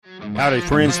Howdy,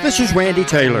 friends. This is Randy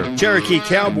Taylor, Cherokee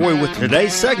Cowboy, with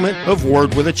today's segment of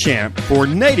Word with a Champ for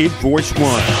Native Voice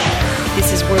One.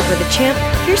 This is Word with a Champ.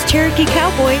 Here's Cherokee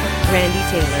Cowboy, Randy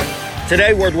Taylor.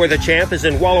 Today, Word with a Champ is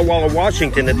in Walla Walla,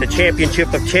 Washington at the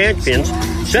Championship of Champions,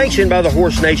 sanctioned by the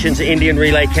Horse Nations Indian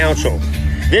Relay Council.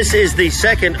 This is the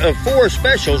second of 4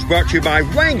 specials brought to you by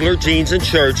Wrangler Jeans and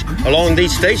Shirts along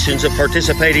these stations of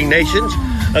participating nations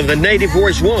of the Native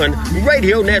Voice One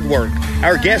radio network.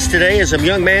 Our guest today is a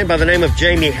young man by the name of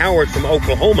Jamie Howard from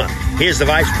Oklahoma. He is the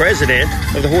Vice President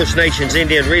of the Horse Nations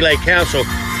Indian Relay Council.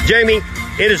 Jamie,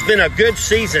 it has been a good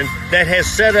season that has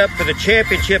set up for the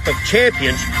Championship of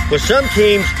Champions, with some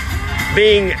teams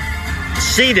being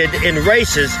seeded in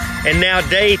races, and now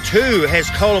day 2 has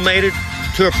culminated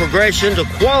to a progression to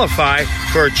qualify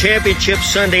for a championship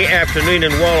Sunday afternoon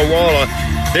in Walla Walla.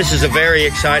 This is a very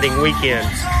exciting weekend.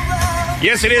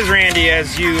 Yes, it is, Randy.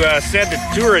 As you said, the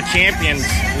Tour of Champions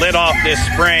lit off this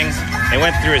spring. They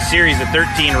went through a series of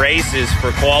 13 races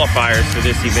for qualifiers for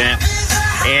this event.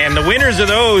 And the winners of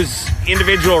those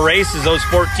individual races, those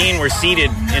 14, were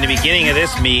seeded in the beginning of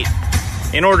this meet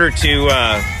in order to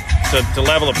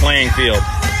level the playing field.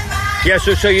 Yes,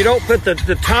 so you don't put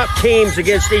the top teams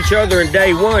against each other in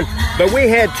day 1, but we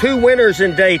had 2 winners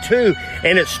in day 2,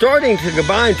 and it's starting to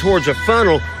combine towards a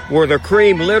funnel where the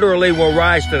cream literally will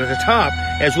rise to the top,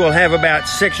 as we'll have about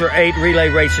 6 or 8 relay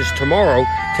races tomorrow.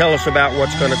 Tell us about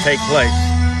what's going to take place.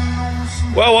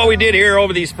 Well, what we did here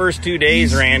over these first 2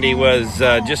 days, Randy, was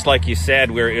just like you said,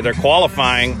 they're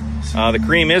qualifying. The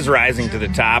cream is rising to the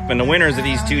top, and the winners of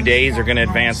these 2 days are going to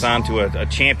advance on to a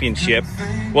championship.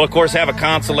 We'll, of course, have a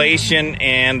consolation,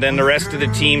 and then the rest of the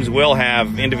teams will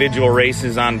have individual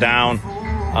races on down.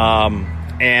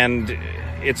 And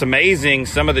it's amazing,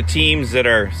 some of the teams that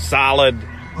are solid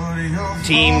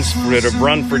teams that have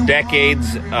run for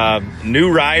decades,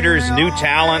 new riders, new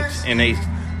talent, and they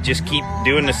just keep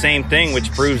doing the same thing,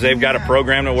 which proves they've got a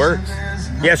program that works.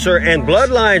 Yes, sir, and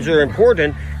bloodlines are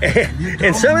important,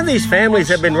 and some of these families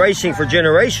have been racing for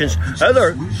generations.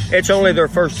 It's only their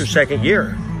first or second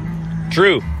year.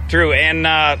 True, and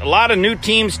a lot of new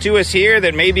teams to us here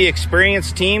that may be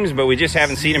experienced teams, but we just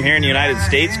haven't seen them here in the United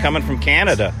States, coming from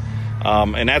Canada.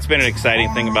 And that's been an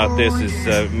exciting thing about this,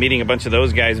 is meeting a bunch of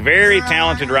those guys. Very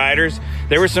talented riders.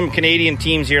 There were some Canadian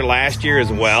teams here last year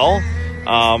as well.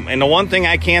 And the one thing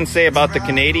I can say about the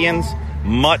Canadians,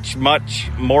 much, much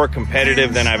more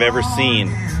competitive than I've ever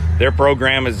seen. Their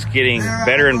program is getting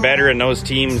better and better, and those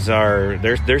teams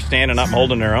they're standing up and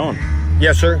holding their own.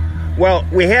 Yes, sir. Well,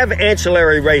 we have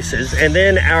ancillary races, and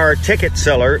then our ticket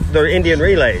seller, the Indian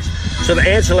Relays. So the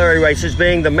ancillary races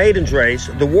being the Maidens Race,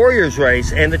 the Warriors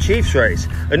Race, and the Chiefs Race.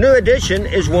 A new addition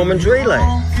is Women's Relay.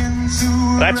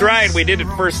 That's right. We did it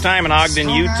first time in Ogden,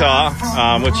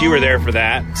 Utah, which you were there for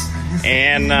that.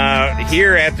 And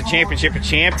here at the Championship of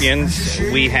Champions,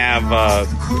 we have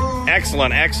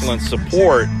excellent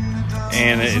support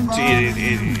and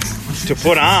to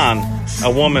put on a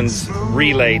women's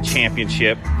relay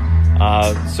championship.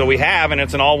 So we have, and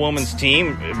it's an all-women's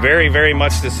team, very, very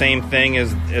much the same thing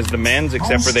as the men's,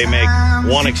 except for they make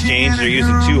one exchange. They're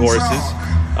using 2 horses.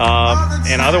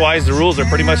 And otherwise, the rules are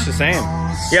pretty much the same.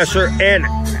 Yes, sir. And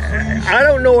I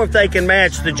don't know if they can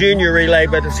match the junior relay,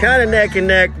 but it's kind of neck and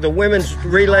neck, the women's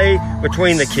relay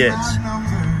between the kids.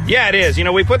 Yeah, it is. You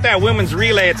know, we put that women's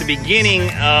relay at the beginning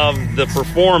of the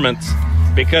performance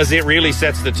because it really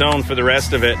sets the tone for the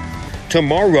rest of it.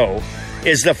 Tomorrow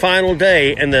is the final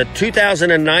day in the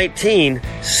 2019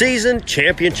 Season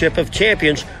Championship of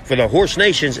Champions for the Horse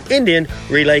Nations Indian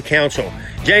Relay Council.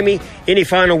 Jamie, any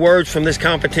final words from this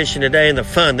competition today and the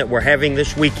fun that we're having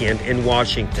this weekend in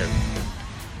Washington?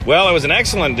 Well, it was an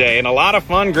excellent day and a lot of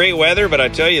fun, great weather, but I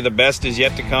tell you, the best is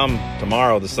yet to come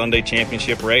tomorrow, the Sunday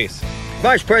championship race.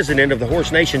 Vice President of the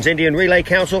Horse Nations Indian Relay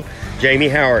Council, Jamie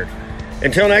Howard.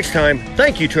 Until next time,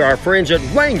 thank you to our friends at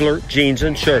Wrangler Jeans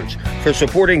and Shirts for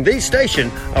supporting this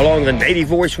station along the Native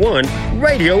Voice One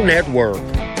radio network.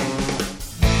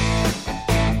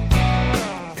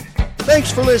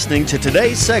 Thanks for listening to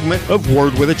today's segment of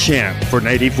Word with a Champ. For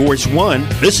Native Voice One,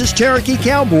 this is Cherokee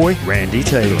Cowboy Randy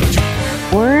Taylor.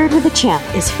 Word with a Champ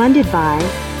is funded by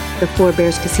the Four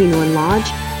Bears Casino and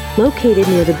Lodge, located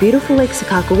near the beautiful Lake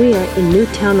Sakakawea in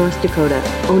Newtown, North Dakota.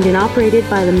 Owned and operated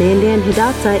by the Mandan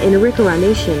Hidatsa in Arikara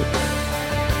Nation.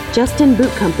 Justin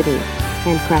Boot Company,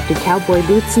 handcrafted cowboy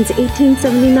boots since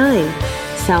 1879.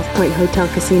 South Point Hotel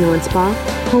Casino and Spa,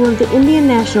 home of the Indian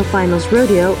National Finals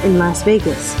Rodeo in Las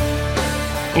Vegas.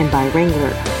 And by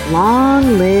Wrangler.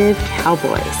 Long live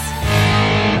Cowboys.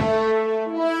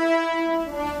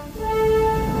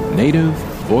 Native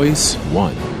Voice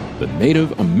One, the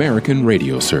Native American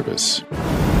radio service.